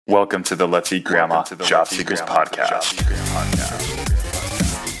Welcome to the Let's Eat Grandma Job Seekers Podcast.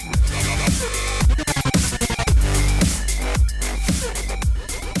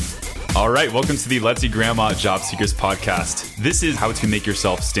 All right, welcome to the Let's Eat Grandma Job Seekers Podcast. This is how to make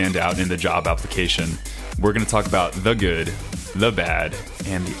yourself stand out in the job application. We're going to talk about the good, the bad,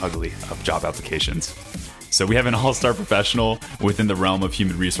 and the ugly of job applications. So we have an all-star professional within the realm of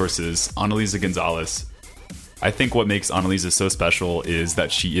human resources, Annalisa Gonzalez. I think what makes Annalisa so special is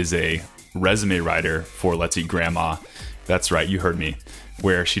that she is a resume writer for Let's Eat Grandma. That's right, you heard me,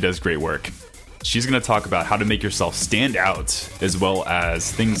 where she does great work. She's going to talk about how to make yourself stand out, as well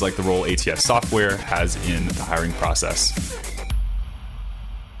as things like the role ATS Software has in the hiring process.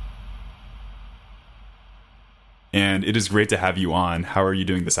 And it is great to have you on. How are you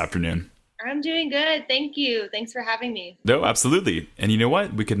doing this afternoon? I'm doing good. Thank you. Thanks for having me. No, absolutely. And you know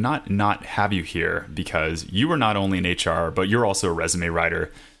what? We could not have you here because you are not only in HR, but you're also a resume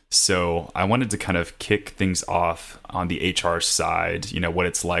writer. So I wanted to kind of kick things off on the HR side, what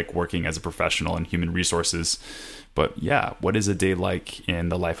it's like working as a professional in human resources. But yeah, what is a day like in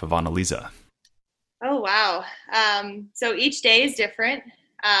the life of Annalisa? Oh, wow. So each day is different.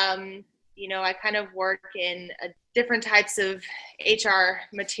 I kind of work in different types of HR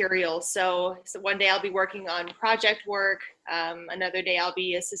material. So one day I'll be working on project work. Another day I'll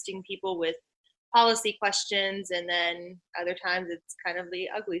be assisting people with policy questions. And then other times it's kind of the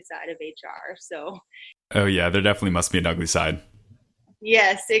ugly side of HR. So. Oh yeah, there definitely must be an ugly side.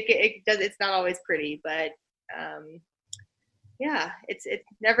 Yes, it does. It's not always pretty, but it's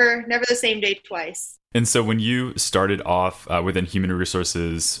never the same day twice. And so when you started off within human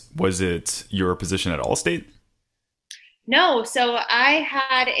resources, was it your position at Allstate? No, so I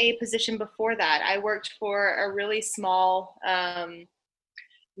had a position before that. I worked for a really small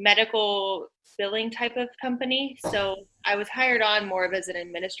medical billing type of company. So I was hired on more of as an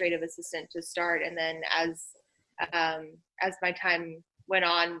administrative assistant to start. And then as my time went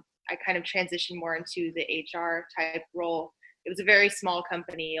on, I kind of transitioned more into the HR type role. It was a very small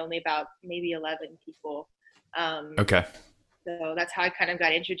company, only about maybe 11 people. Okay. So that's how I kind of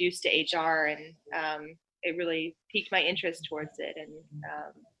got introduced to HR, and it really piqued my interest towards it. And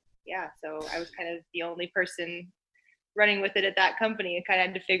so I was kind of the only person running with it at that company, and kind of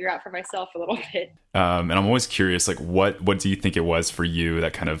had to figure out for myself a little bit. And I'm always curious, what do you think it was for you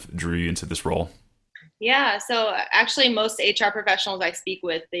that kind of drew you into this role? Yeah, so actually most HR professionals I speak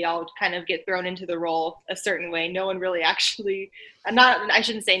with, they all kind of get thrown into the role a certain way. No one really actually, I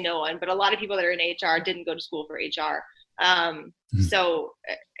shouldn't say no one, but a lot of people that are in HR didn't go to school for HR. So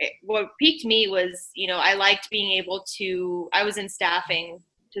what piqued me was, I liked being able to, I was in staffing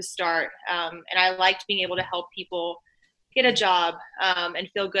to start, and I liked being able to help people get a job and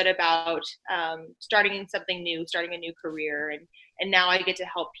feel good about starting something new, starting a new career. And now I get to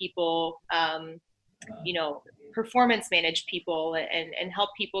help people performance manage people and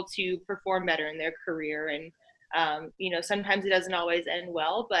help people to perform better in their career. And, sometimes it doesn't always end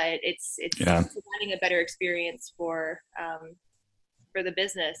well, but it's providing a better experience for the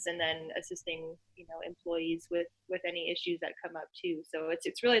business, and then assisting, employees with any issues that come up too. So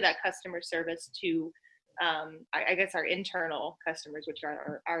it's really that customer service to, I guess, our internal customers, which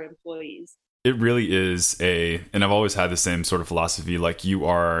are our employees. It really is and I've always had the same sort of philosophy, like you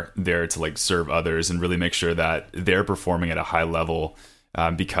are there to serve others and really make sure that they're performing at a high level,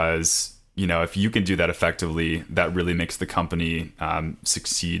 because, if you can do that effectively, that really makes the company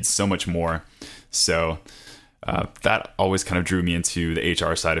succeed so much more. So that always kind of drew me into the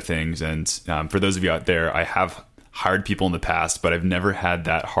HR side of things. And for those of you out there, I have hired people in the past, but I've never had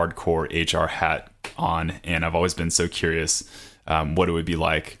that hardcore HR hat on. And I've always been so curious what it would be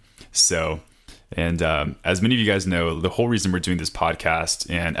like. So, and as many of you guys know, the whole reason we're doing this podcast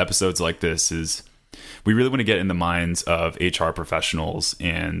and episodes like this is we really want to get in the minds of HR professionals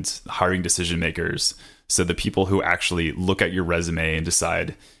and hiring decision makers. So the people who actually look at your resume and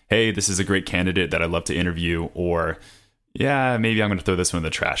decide, hey, this is a great candidate that I'd love to interview, or yeah, maybe I'm going to throw this one in the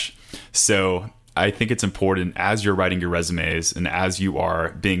trash. So I think it's important as you're writing your resumes and as you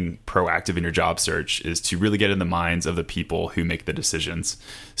are being proactive in your job search is to really get in the minds of the people who make the decisions.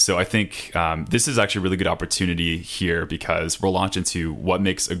 So I think this is actually a really good opportunity here because we'll launch into what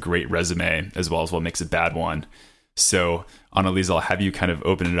makes a great resume as well as what makes a bad one. So Annalisa, I'll have you kind of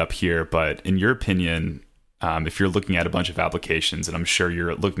open it up here, but in your opinion, if you're looking at a bunch of applications, and I'm sure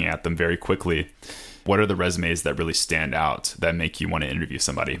you're looking at them very quickly, what are the resumes that really stand out that make you want to interview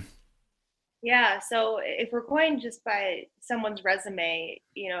somebody? Yeah, so if we're going just by someone's resume,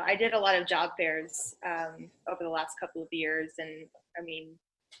 I did a lot of job fairs over the last couple of years. And I mean,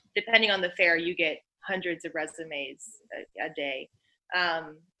 depending on the fair, you get hundreds of resumes a day.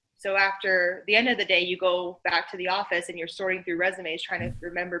 So after the end of the day, you go back to the office and you're sorting through resumes, trying to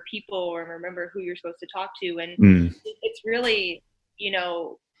remember people or remember who you're supposed to talk to. And it's really,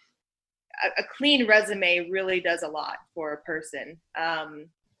 a clean resume really does a lot for a person.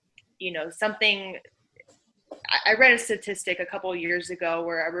 Something, I read a statistic a couple of years ago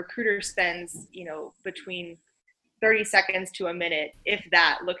where a recruiter spends, between 30 seconds to a minute, if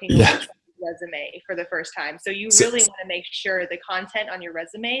that, looking over resume for the first time. So you really want to make sure the content on your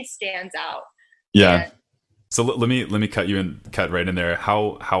resume stands out. Yeah. So let me cut right in there.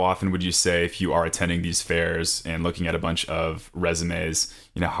 How often would you say, if you are attending these fairs and looking at a bunch of resumes,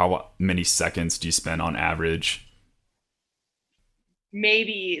 how many seconds do you spend on average?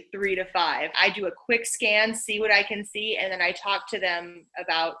 Maybe 3 to 5. I do a quick scan, see what I can see, and then I talk to them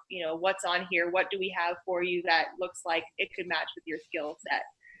about, what's on here. What do we have for you that looks like it could match with your skill set?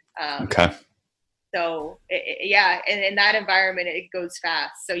 Okay. So and in that environment, it goes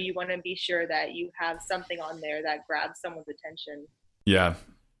fast. So you want to be sure that you have something on there that grabs someone's attention. Yeah,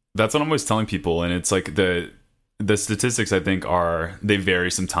 that's what I'm always telling people. And it's like the statistics, I think, they vary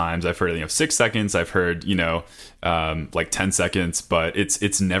sometimes. I've heard 6 seconds. I've heard like 10 seconds, but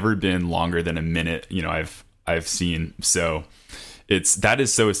it's never been longer than a minute. I've seen. So that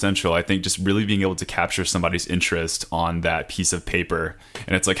is so essential. I think just really being able to capture somebody's interest on that piece of paper.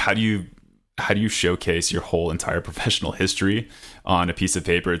 And it's like, how do you showcase your whole entire professional history on a piece of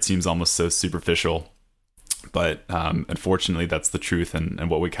paper? It seems almost so superficial, but unfortunately that's the truth and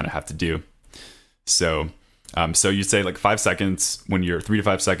what we kind of have to do. So you'd say like 5 seconds when you're 3 to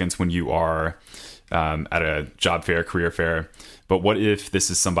 5 seconds when you are at a job fair, career fair. But what if this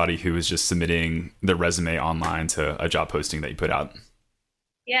is somebody who is just submitting their resume online to a job posting that you put out?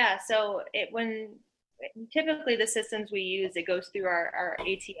 Yeah. So typically the systems we use, it goes through our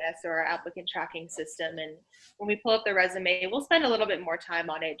ATS or our applicant tracking system. And when we pull up the resume, we'll spend a little bit more time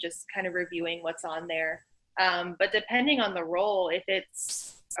on it, just kind of reviewing what's on there. But depending on the role, if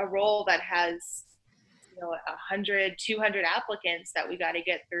it's a role that has 100, 200 applicants that we got to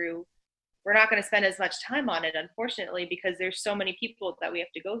get through, we're not going to spend as much time on it, unfortunately, because there's so many people that we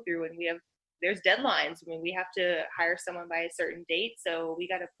have to go through, and there's deadlines. I mean, we have to hire someone by a certain date, so we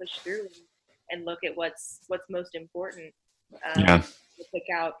got to push through and look at what's most important. To pick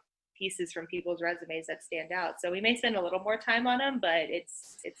out pieces from people's resumes that stand out. So we may spend a little more time on them, but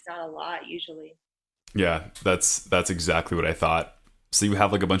it's not a lot usually. Yeah, that's exactly what I thought. So you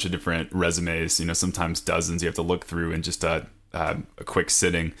have like a bunch of different resumes, sometimes dozens you have to look through in just a quick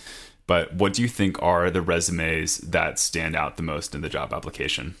sitting. But what do you think are the resumes that stand out the most in the job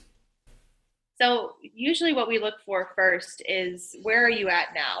application? So usually what we look for first is, where are you at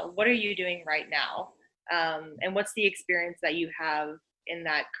now? What are you doing right now? And what's the experience that you have in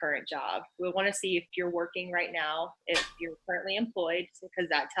that current job? We want to see if you're working right now, if you're currently employed, because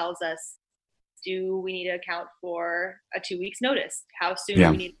that tells us, do we need to account for a 2 weeks notice? How soon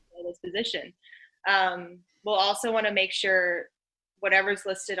do we need to fill this position? We'll also want to make sure whatever's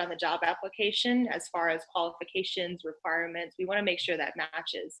listed on the job application as far as qualifications, requirements, we want to make sure that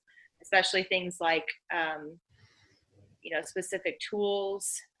matches, especially things like, specific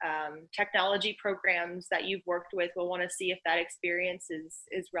tools, technology programs that you've worked with. We'll want to see if that experience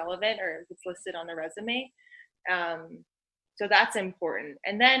is relevant or if it's listed on the resume. So that's important.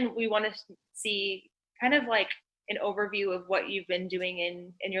 And then we want to see kind of like an overview of what you've been doing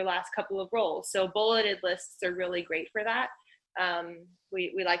in your last couple of roles. So bulleted lists are really great for that.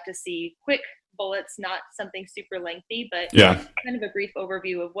 We like to see quick bullets, not something super lengthy, but kind of a brief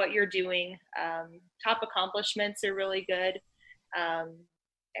overview of what you're doing. Top accomplishments are really good,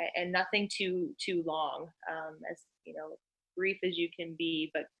 and nothing too long, as brief as you can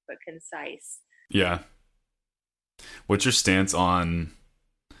be, but concise. Yeah. What's your stance on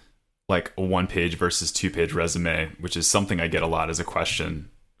like a 1-page versus 2-page resume, which is something I get a lot as a question?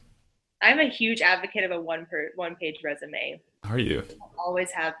 I'm a huge advocate of a one-page resume. Are you?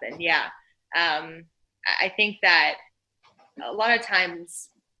 Always have been, yeah. I think that a lot of times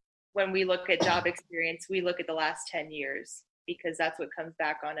when we look at job experience, we look at the last 10 years because that's what comes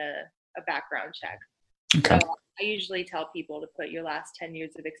back on a background check. Okay. So I usually tell people to put your last 10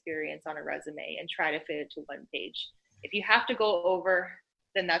 years of experience on a resume and try to fit it to 1 page. If you have to go over,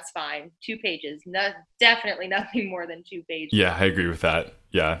 then that's fine. 2 pages, definitely nothing more than 2 pages. Yeah, I agree with that.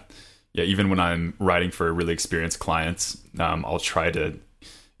 Yeah. Even when I'm writing for really experienced clients, I'll try to.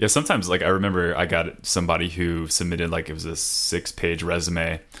 Yeah, sometimes like I remember I got somebody who submitted like it was a 6-page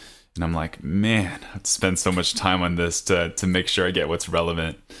resume, and I'm like, man, I have to spend so much time on this to make sure I get what's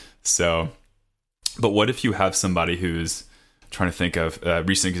relevant. So, but what if you have somebody who's trying to think of a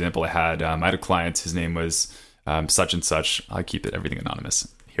recent example I had a client, his name was such and such. I keep everything anonymous.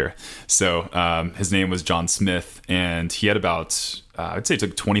 here. So his name was John Smith, and he had about, I'd say it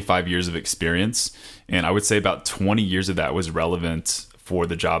took 25 years of experience. And I would say about 20 years of that was relevant for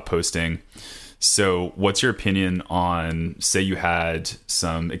the job posting. So what's your opinion on, say you had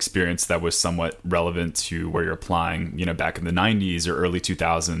some experience that was somewhat relevant to where you're applying, back in the 90s or early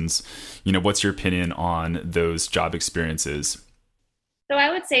 2000s, what's your opinion on those job experiences? So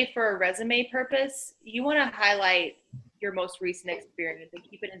I would say for a resume purpose, you want to highlight your most recent experience and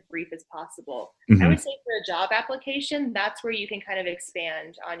keep it as brief as possible. I would say for a job application, that's where you can kind of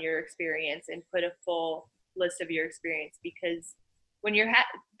expand on your experience and put a full list of your experience, because when you're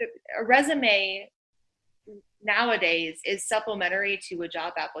a resume nowadays is supplementary to a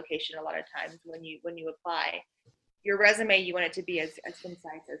job application. A lot of times when you apply your resume, you want it to be as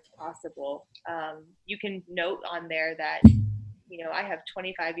concise as possible. You can note on there that I have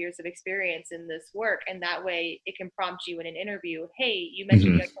 25 years of experience in this work, and that way it can prompt you in an interview. Hey, you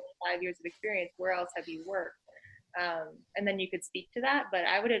mentioned you have 25 years of experience. Where else have you worked? And then you could speak to that. But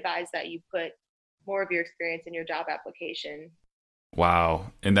I would advise that you put more of your experience in your job application.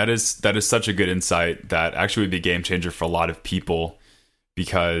 Wow. And that is such a good insight that actually would be a game changer for a lot of people,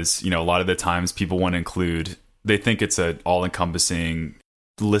 because, a lot of the times people want to include, they think it's an all-encompassing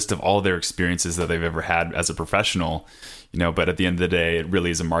list of all their experiences that they've ever had as a professional, but at the end of the day, it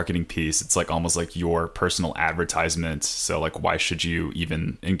really is a marketing piece. It's like almost like your personal advertisement. So like, why should you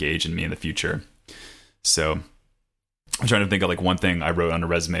even engage in me in the future? So I'm trying to think of like one thing I wrote on a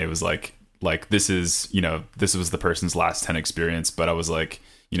resume was like this is, this was the person's last 10 experience, but I was like,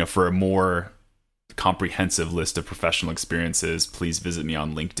 for a more comprehensive list of professional experiences, please visit me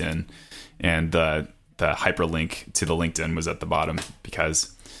on LinkedIn. And the hyperlink to the LinkedIn was at the bottom,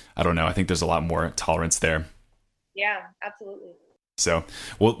 because I don't know, I think there's a lot more tolerance there. Yeah, absolutely. So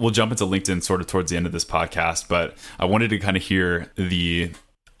we'll jump into LinkedIn sort of towards the end of this podcast, but I wanted to kind of hear the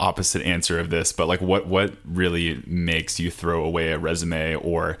opposite answer of this, but like what really makes you throw away a resume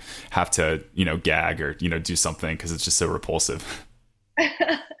or have to, gag or, do something because it's just so repulsive?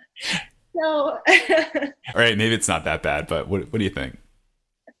 So, all right, maybe it's not that bad, but what do you think?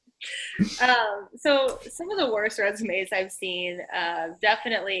 So some of the worst resumes I've seen,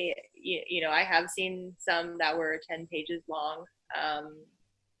 definitely, I have seen some that were 10 pages long.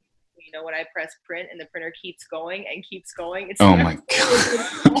 When I press print and the printer keeps going and keeps going. It's oh my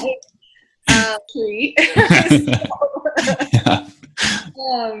God. Treat.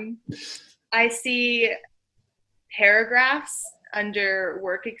 I see paragraphs under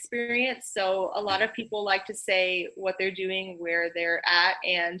work experience. So a lot of people like to say what they're doing, where they're at.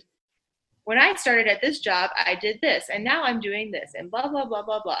 And when I started at this job, I did this, and now I'm doing this, and blah, blah, blah,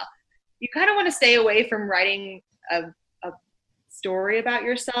 blah, blah. You kind of want to stay away from writing a story about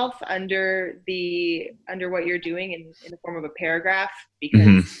yourself under what you're doing in the form of a paragraph,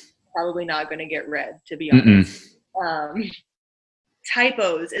 because it's probably not going to get read, to be honest.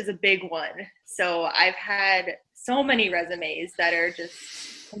 Typos is a big one. So I've had so many resumes that are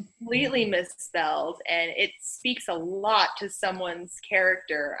just completely misspelled, and it speaks a lot to someone's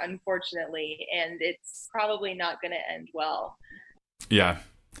character, unfortunately, and it's probably not going to end well. Yeah.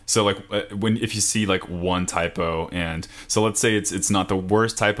 So like if you see like one typo, and so let's say it's not the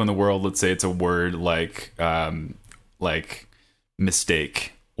worst typo in the world, let's say it's a word like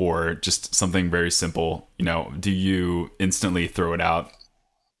mistake or just something very simple, do you instantly throw it out?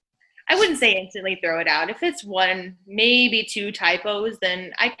 I wouldn't say instantly throw it out. If it's one, maybe two typos,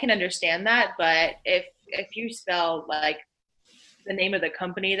 then I can understand that. But if you spell like the name of the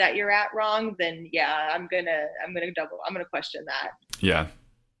company that you're at wrong, then yeah, I'm gonna question that. Yeah,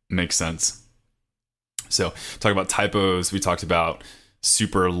 makes sense. So talk about typos. We talked about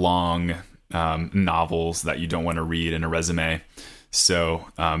super long novels that you don't want to read in a resume. So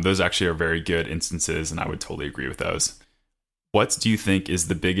those actually are very good instances, and I would totally agree with those. What do you think is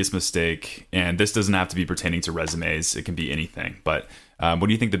the biggest mistake? And this doesn't have to be pertaining to resumes. It can be anything. But what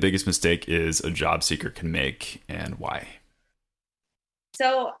do you think the biggest mistake is a job seeker can make, and why?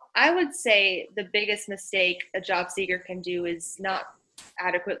 So I would say the biggest mistake a job seeker can do is not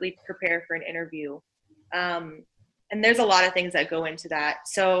adequately prepare for an interview. And there's a lot of things that go into that.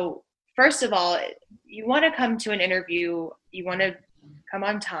 So first of all, you want to come to an interview. You want to come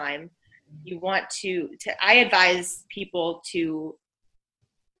on time. You want I advise people to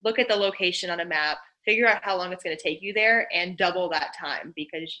look at the location on a map, figure out how long it's going to take you there, and double that time,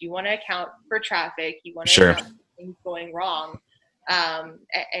 because you want to account for traffic. You want to account for things going wrong.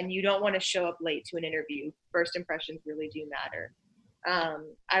 And you don't want to show up late to an interview. First impressions really do matter.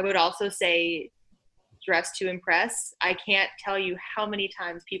 I would also say dress to impress. I can't tell you how many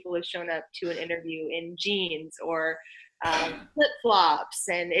times people have shown up to an interview in jeans or flip flops,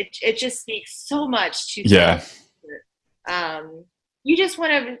 and it just speaks so much to you just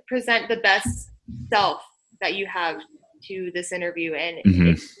want to present the best self that you have to this interview, and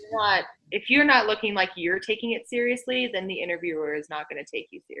if you're not looking like you're taking it seriously, then the interviewer is not going to take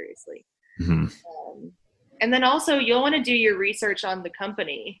you seriously. And then also you'll want to do your research on the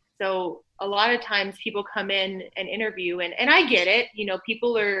company. So a lot of times people come in and interview, and I get it,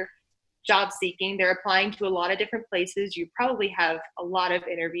 people are job seeking, they're applying to a lot of different places. You probably have a lot of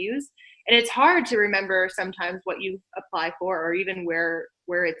interviews, and it's hard to remember sometimes what you apply for or even where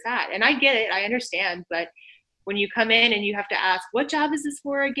it's at. And I get it, I understand, but when you come in and you have to ask, what job is this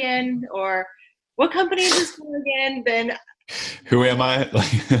for again? Or what company is this for again? Then who am I?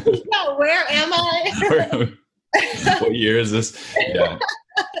 Where am I? What year is this?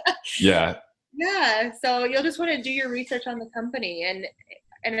 Yeah. So you'll just want to do your research on the company,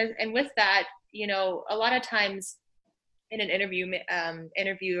 and with that, a lot of times in an interview,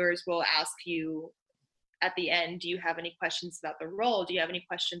 interviewers will ask you at the end, do you have any questions about the role? Do you have any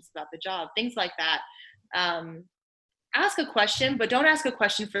questions about the job? Things like that. Ask a question, but don't ask a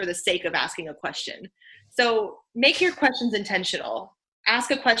question for the sake of asking a question. So make your questions intentional.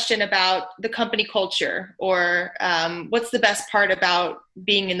 Ask a question about the company culture, or what's the best part about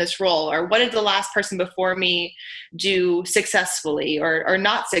being in this role, or what did the last person before me do successfully or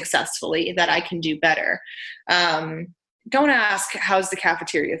not successfully that I can do better. Don't ask, how's the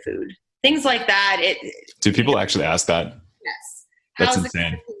cafeteria food? Things like that. Do people actually ask that? Yes. That's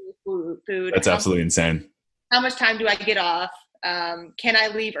insane. Food? That's absolutely insane. How much time do I get off? Can I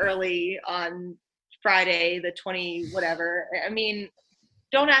leave early on Friday, the 20, whatever? I mean,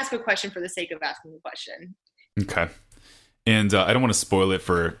 don't ask a question for the sake of asking a question. Okay. And I don't want to spoil it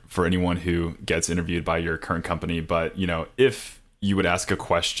for anyone who gets interviewed by your current company, but, if you would ask a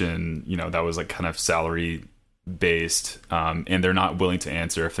question, that was like kind of salary based, and they're not willing to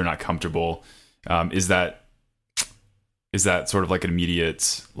answer, if they're not comfortable, is that sort of like an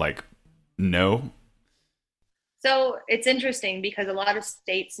immediate, like, no? So it's interesting because a lot of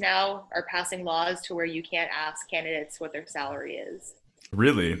states now are passing laws to where you can't ask candidates what their salary is.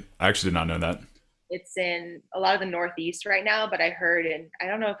 Really? I actually did not know that. It's in a lot of the Northeast right now, but I heard I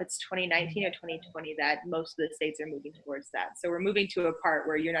don't know if it's 2019 or 2020 that most of the states are moving towards that. So we're moving to a part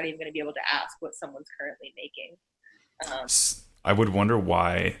where you're not even going to be able to ask what someone's currently making. I would wonder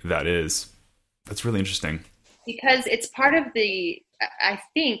why that is. That's really interesting. Because it's part of I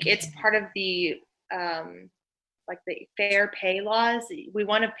think it's part of the, like the fair pay laws. We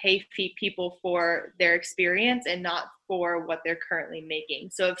want to pay people for their experience and not for what they're currently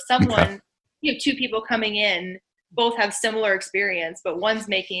making. So if you have two people coming in, both have similar experience, but one's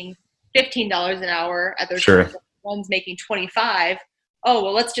making $15 an hour at their job, one's making $25. Oh,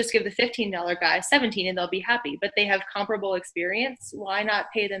 well, let's just give the $15 guy $17 and they'll be happy. But they have comparable experience. Why not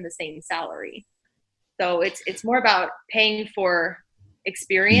pay them the same salary? So it's more about paying for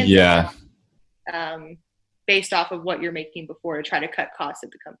experience. Yeah. Based off of what you're making before, to try to cut costs at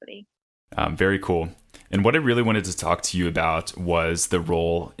the company. Very cool. And what I really wanted to talk to you about was the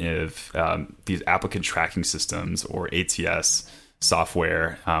role of these applicant tracking systems, or ATS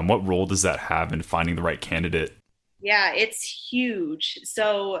software. What role does that have in finding the right candidate? Yeah, it's huge.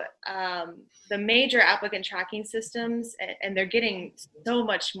 So the major applicant tracking systems, and they're getting so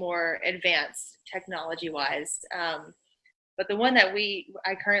much more advanced technology-wise. But the one that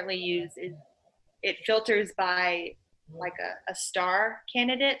I currently use it filters by like a star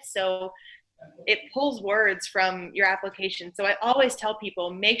candidate. So it pulls words from your application. So I always tell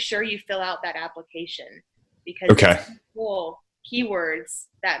people, make sure you fill out that application, because it's full keywords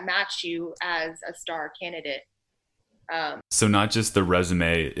that match you as a star candidate. So not just the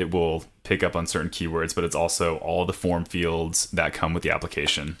resume, it will pick up on certain keywords, but it's also all the form fields that come with the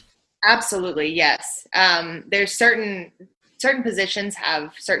application. Absolutely, yes. There's certain positions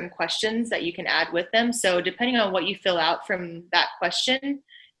have certain questions that you can add with them. So depending on what you fill out from that question,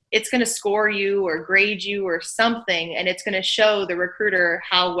 it's going to score you or grade you or something, and it's going to show the recruiter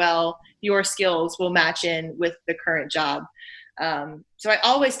how well your skills will match in with the current job. So I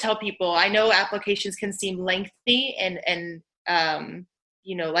always tell people, I know applications can seem lengthy and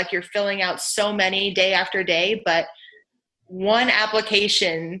like you're filling out so many day after day, but one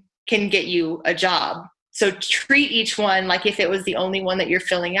application can get you a job. So treat each one like if it was the only one that you're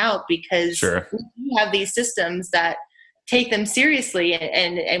filling out, because we have these systems that take them seriously.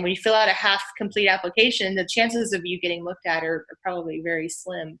 And when you fill out a half complete application, the chances of you getting looked at are probably very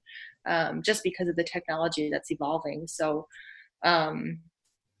slim, just because of the technology that's evolving. So, and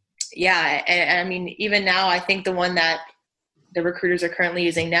I mean, even now, I think the one that the recruiters are currently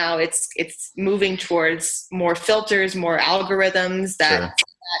using now. It's moving towards more filters, more algorithms that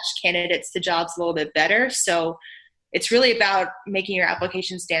match candidates to jobs a little bit better. So it's really about making your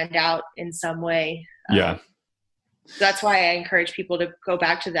application stand out in some way. Yeah. So that's why I encourage people to go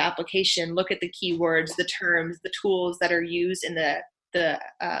back to the application, look at the keywords, the terms, the tools that are used in the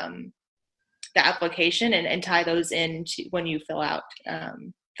application, and tie those in to when you fill out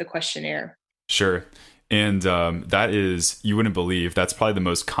the questionnaire. Sure. And that is, you wouldn't believe, that's probably the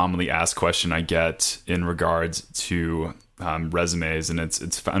most commonly asked question I get in regards to resumes. And it's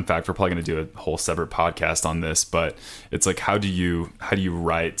in fact, we're probably going to do a whole separate podcast on this, but it's like, how do you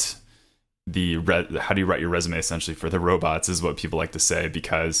write your resume essentially for the robots is what people like to say,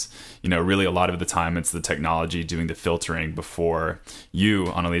 because, really a lot of the time it's the technology doing the filtering before you,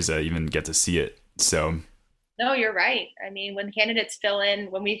 Annalisa, even get to see it. So no, you're right. I mean, when candidates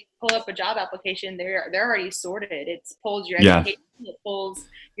when we pull up a job application, they're already sorted. It pulls your education, it pulls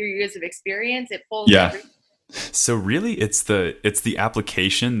your years of experience, it pulls everything. So really it's the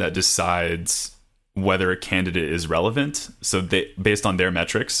application that decides whether a candidate is relevant. So based on their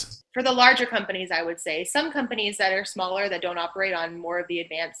metrics. For the larger companies, I would say. Some companies that are smaller, that don't operate on more of the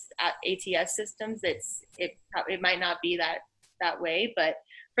advanced ATS systems, it might not be that way. But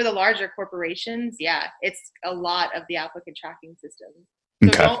for the larger corporations, it's a lot of the applicant tracking system.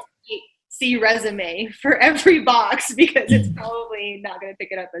 So don't see resume for every box, because it's probably not going to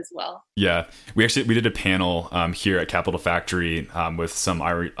pick it up as well. Yeah, we did a panel here at Capital Factory with some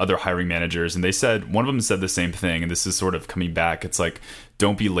other hiring managers, and one of them said the same thing, and this is sort of coming back. It's like,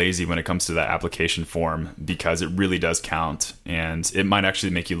 don't be lazy when it comes to that application form, because it really does count, and it might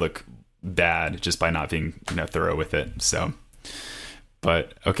actually make you look bad just by not being thorough with it. So,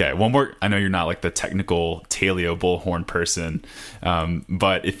 but okay, one more. I know you're not like the technical Taleo bullhorn person,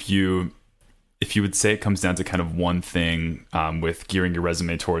 but if you would say it comes down to kind of one thing with gearing your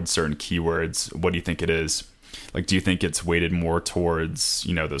resume towards certain keywords, what do you think it is? Like, do you think it's weighted more towards,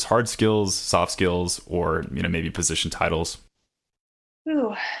 those hard skills, soft skills, or, maybe position titles?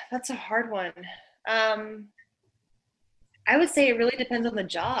 Ooh, that's a hard one. I would say it really depends on the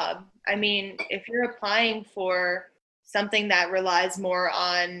job. I mean, if you're applying for something that relies more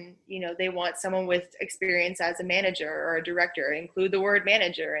on, they want someone with experience as a manager or a director, include the word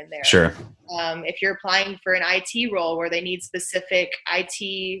manager in there. Sure. If you're applying for an IT role where they need specific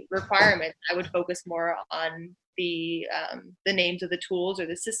IT requirements, I would focus more on the names of the tools or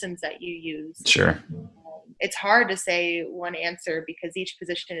the systems that you use. Sure. It's hard to say one answer, because each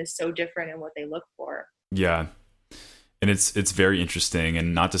position is so different in what they look for. Yeah. And it's very interesting,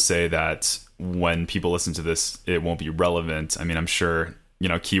 and not to say that when people listen to this, it won't be relevant. I mean, I'm sure,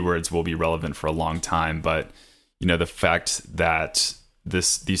 keywords will be relevant for a long time, but, the fact that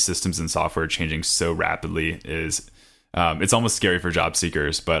these systems and software are changing so rapidly is, it's almost scary for job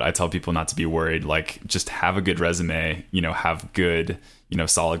seekers. But I tell people not to be worried, like, just have a good resume, have good,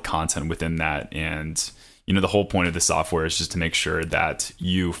 solid content within that. And, the whole point of the software is just to make sure that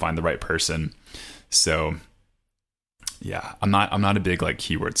you find the right person. So yeah, I'm not a big like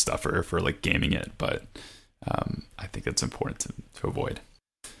keyword stuffer for like gaming it, but I think it's important to avoid.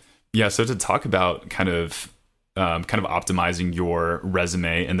 Yeah, so to talk about kind of optimizing your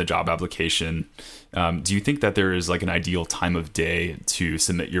resume and the job application, do you think that there is like an ideal time of day to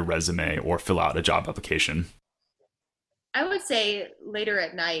submit your resume or fill out a job application? I would say later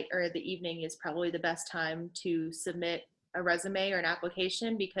at night or the evening is probably the best time to submit a resume or an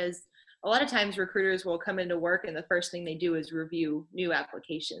application, because a lot of times recruiters will come into work and the first thing they do is review new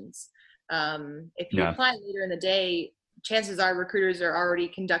applications. If you apply later in the day, chances are recruiters are already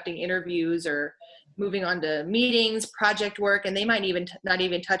conducting interviews or moving on to meetings, project work, and they might not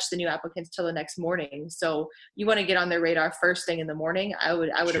even touch the new applicants till the next morning. So you want to get on their radar first thing in the morning. I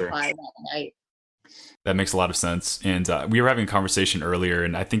would Sure. apply that night. That makes a lot of sense. And we were having a conversation earlier,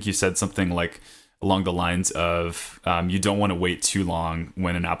 and I think you said something like along the lines of you don't want to wait too long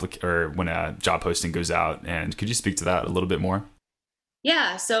when when a job posting goes out. And could you speak to that a little bit more?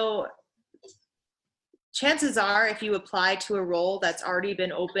 Yeah. So chances are, if you apply to a role that's already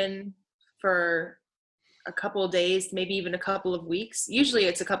been open for a couple of days, maybe even a couple of weeks, usually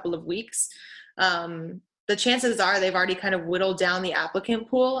it's a couple of weeks, the chances are they've already kind of whittled down the applicant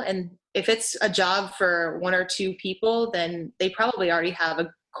pool. And if it's a job for one or two people, then they probably already have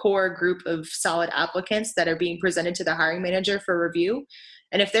a core group of solid applicants that are being presented to the hiring manager for review.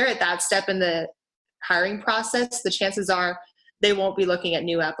 And if they're at that step in the hiring process, the chances are they won't be looking at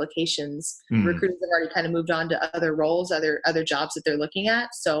new applications. Recruiters have already kind of moved on to other roles, other jobs that they're looking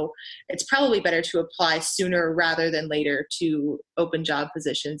at. So it's probably better to apply sooner rather than later to open job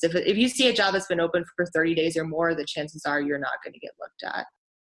positions. If you see a job that's been open for 30 days or more, the chances are you're not going to get looked at.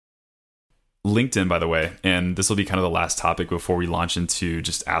 LinkedIn, by the way, and this will be kind of the last topic before we launch into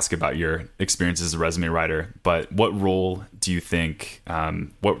just ask about your experience as a resume writer. But what role do you think,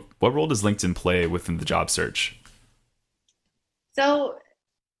 what role does LinkedIn play within the job search? So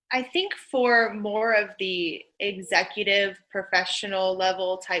I think for more of the executive professional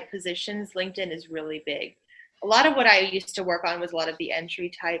level type positions, LinkedIn is really big. A lot of what I used to work on was a lot of the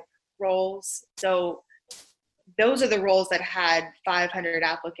entry type roles. So those are the roles that had 500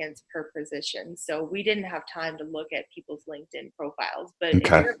 applicants per position. So we didn't have time to look at people's LinkedIn profiles. But if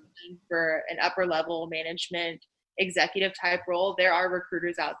you're looking for an upper level management executive type role, there are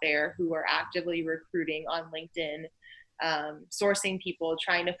recruiters out there who are actively recruiting on LinkedIn, sourcing people,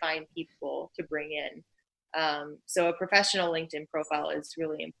 trying to find people to bring in. So a professional LinkedIn profile is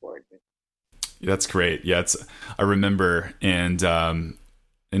really important. That's great. Yeah, I remember, and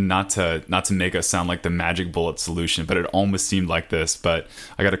not to make us sound like the magic bullet solution, but it almost seemed like this. But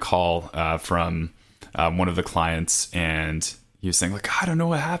I got a call from one of the clients, and he was saying like, I don't know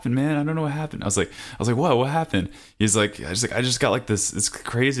what happened, man. I don't know what happened. I was like, what happened? He's like, I just got like this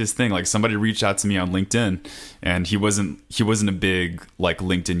craziest thing. Like somebody reached out to me on LinkedIn, and he wasn't a big like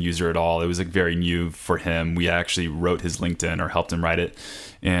LinkedIn user at all. It was like very new for him. We actually wrote his LinkedIn or helped him write it.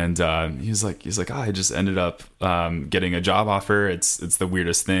 And he's like, I just ended up getting a job offer. It's the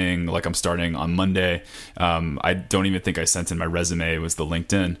weirdest thing. Like I'm starting on Monday. I don't even think I sent in my resume. It was the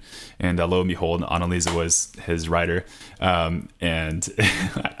LinkedIn, and lo and behold, Annalisa was his writer. And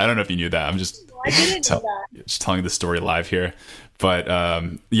I don't know if you knew that. I'm just just telling the story live here. But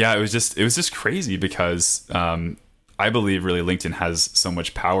yeah, it was just crazy because I believe really LinkedIn has so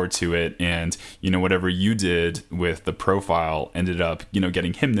much power to it, and whatever you did with the profile ended up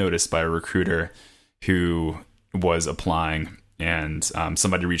getting him noticed by a recruiter who was applying, and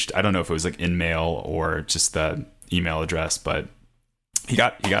somebody reached, I don't know if it was like InMail or just the email address, but he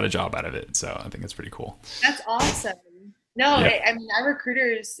got a job out of it. So I think it's pretty cool. That's awesome. No, yeah. I mean, our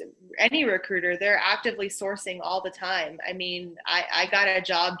recruiters, any recruiter, they're actively sourcing all the time. I mean, I got a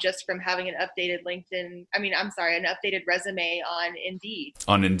job just from having an updated an updated resume on Indeed.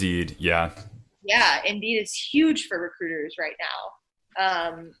 On Indeed, yeah. Yeah, Indeed is huge for recruiters right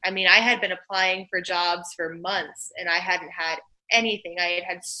now. I mean, I had been applying for jobs for months, and I hadn't had anything. I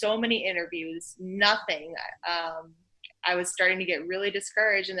had so many interviews, nothing. I was starting to get really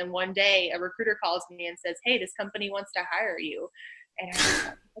discouraged. And then one day a recruiter calls me and says, hey, this company wants to hire you. And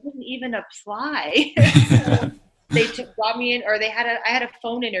I didn't even apply. So they brought me in, or I had a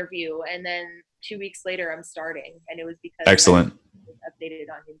phone interview, and then 2 weeks later I'm starting. And it was because excellent. I was updated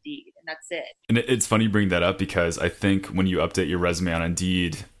on Indeed, and that's it. And it's funny you bring that up, because I think when you update your resume on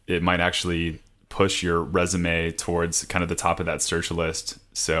Indeed, it might actually push your resume towards kind of the top of that search list.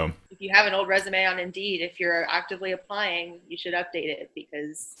 So if you have an old resume on Indeed, if you're actively applying, you should update it,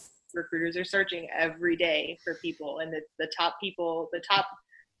 because recruiters are searching every day for people, and the top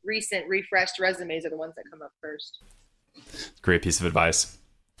recent refreshed resumes are the ones that come up first. Great piece of advice.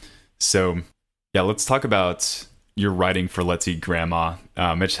 So yeah, let's talk about your writing for Let's Eat Grandma.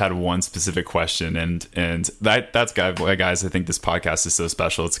 I just had one specific question, and that's guys, I think this podcast is so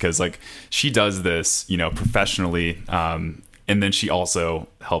special. It's because like she does this, professionally, and then she also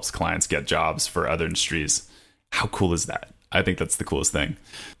helps clients get jobs for other industries. How cool is that? I think that's the coolest thing.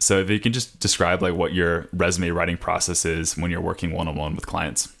 So if you can just describe like what your resume writing process is when you're working one-on-one with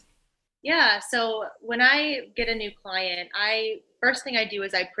clients. Yeah. So when I get a new client, first thing I do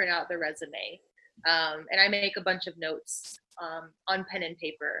is I print out the resume. And I make a bunch of notes on pen and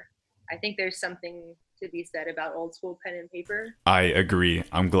paper. I think there's something to be said about old school pen and paper. I agree.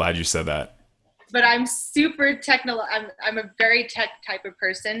 I'm glad you said that. But I'm super I'm a very tech type of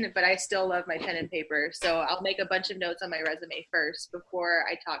person, but I still love my pen and paper. So I'll make a bunch of notes on my resume first before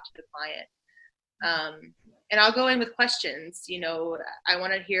I talk to the client. And I'll go in with questions. I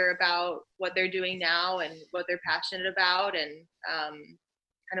want to hear about what they're doing now and what they're passionate about, and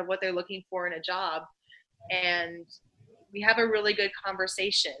kind of what they're looking for in a job. And we have a really good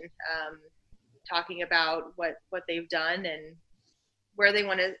conversation, talking about what they've done and where they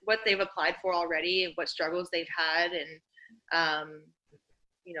what they've applied for already, and what struggles they've had, and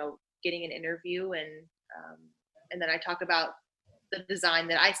getting an interview, and then I talk about the design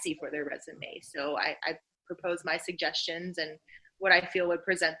that I see for their resume. So I propose my suggestions and what I feel would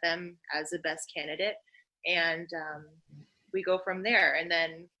present them as the best candidate. And we go from there. And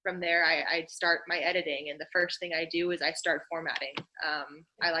then from there, I start my editing. And the first thing I do is I start formatting.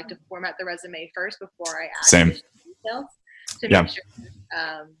 I like to format the resume first before I add details to make sure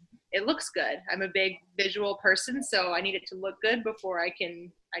it looks good. I'm a big visual person, so I need it to look good before I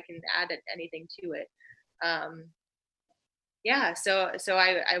can add anything to it. So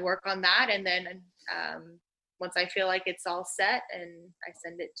I work on that, and then once I feel like it's all set, and I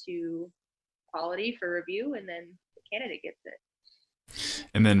send it to quality for review, and then the candidate gets it.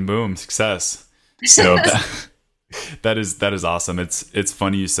 And then boom, success. So that is awesome. It's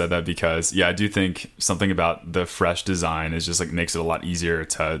funny you said that, because I do think something about the fresh design is just like makes it a lot easier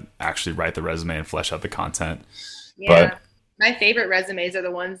to actually write the resume and flesh out the content. Yeah. But my favorite resumes are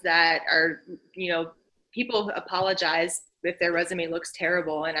the ones that are, people apologize if their resume looks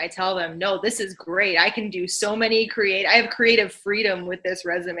terrible, and I tell them, no, this is great. I can do so many I have creative freedom with this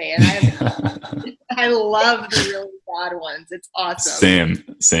resume, and I love the really bad ones. It's awesome.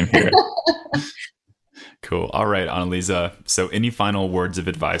 Same here. Cool. All right, Annalisa. So any final words of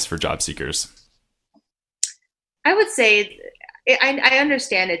advice for job seekers? I would say, I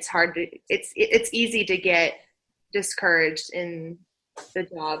understand it's hard it's easy to get discouraged in the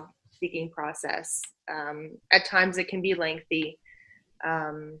job seeking process. At times it can be lengthy.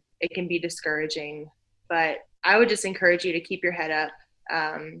 It can be discouraging, but I would just encourage you to keep your head up.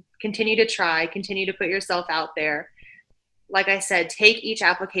 Continue to try, continue to put yourself out there. Like I said, take each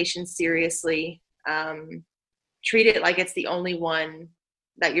application seriously. Treat it like it's the only one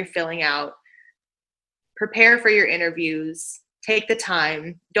that you're filling out. Prepare for your interviews. Take the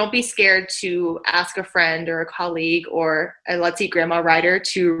time. Don't be scared to ask a friend or a colleague or a Let's Eat Grandma writer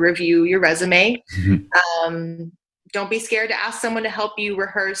to review your resume. Don't be scared to ask someone to help you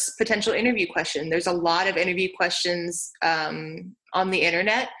rehearse potential interview questions. There's a lot of interview questions on the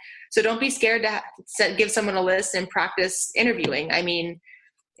internet. So don't be scared to give someone a list and practice interviewing. I mean,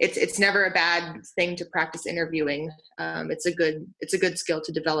 it's never a bad thing to practice interviewing. It's a good skill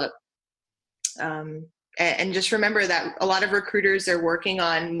to develop. And just remember that a lot of recruiters are working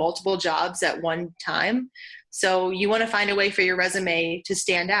on multiple jobs at one time. So you want to find a way for your resume to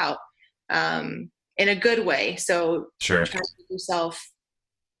stand out in a good way. So sure, try to give yourself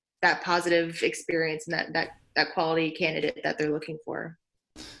that positive experience and that quality candidate that they're looking for.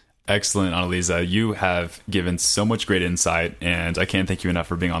 Excellent, Annalisa. You have given so much great insight, and I can't thank you enough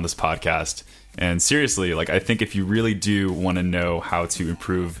for being on this podcast. And seriously, I think if you really do want to know how to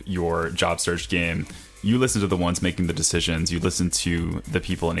improve your job search game, you listen to the ones making the decisions. You listen to the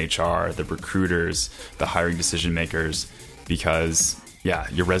people in HR, the recruiters, the hiring decision makers, because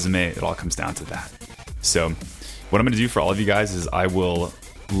your resume, it all comes down to that. So what I'm going to do for all of you guys is I will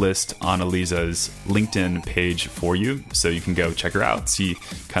list Annalisa's LinkedIn page for you, so you can go check her out, see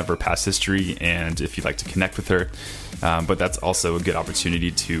kind of her past history, and if you'd like to connect with her. But that's also a good opportunity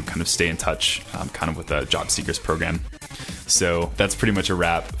to kind of stay in touch kind of with the Job Seekers program. So that's pretty much a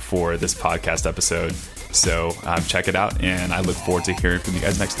wrap for this podcast episode. So check it out, and I look forward to hearing from you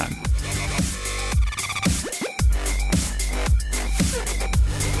guys next time.